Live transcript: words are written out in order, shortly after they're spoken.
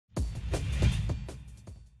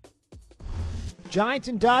Giants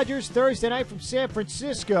and Dodgers Thursday night from San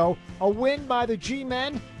Francisco. A win by the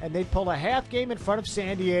G-Men, and they'd pull a half game in front of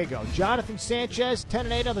San Diego. Jonathan Sanchez,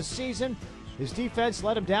 10-8 on the season. His defense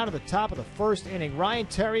let him down to the top of the first inning. Ryan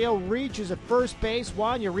Theriot reaches at first base.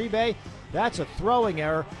 Juan Uribe, that's a throwing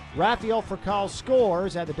error. Rafael Furcal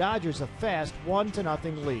scores, and the Dodgers a fast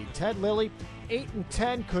 1-0 lead. Ted Lilly,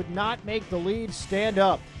 8-10, could not make the lead stand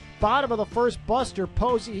up. Bottom of the first, Buster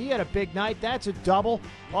Posey, he had a big night. That's a double.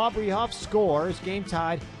 Aubrey Huff scores. Game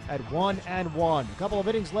tied at 1-1. A couple of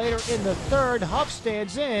innings later in the third, Huff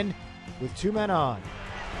stands in with 2 men on.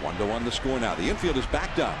 1-1 the score now. The infield is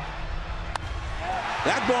backed up.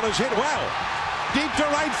 That ball is hit well. Deep to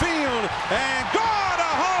right field. And gone,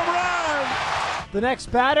 a home run. The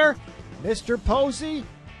next batter, Mr. Posey,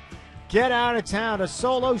 get out of town. A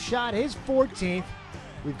solo shot, his 14th.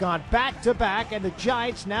 We've gone back-to-back, and the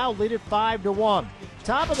Giants now lead it 5-1.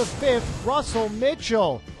 Top of the fifth, Russell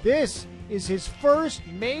Mitchell. This is his first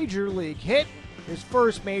major league hit, his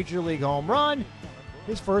first major league home run,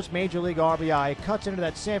 his first major league RBI. It cuts into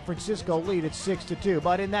that San Francisco lead at 6-2.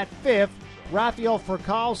 But in that fifth, Rafael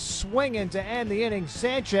Furcal swinging to end the inning.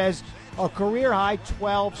 Sanchez, a career-high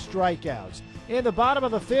 12 strikeouts. In the bottom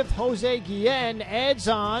of the fifth, Jose Guillen adds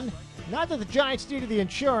on. Not that the Giants needed the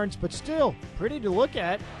insurance, but still pretty to look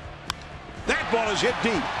at. That ball is hit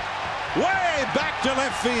deep. Way back to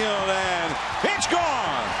left field, and it's gone.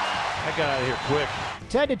 I got out of here quick.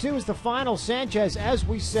 10-2 is the final. Sanchez, as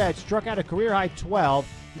we said, struck out a career-high 12.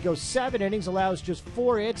 He goes 7 innings, allows just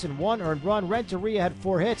 4 hits and 1 earned run. Renteria had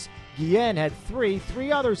 4 hits. Guillen had 3.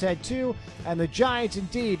 3 others had 2. And the Giants,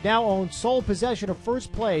 indeed, now own sole possession of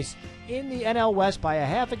first place in the NL West by a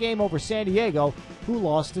half a game over San Diego, who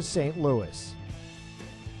lost to St. Louis.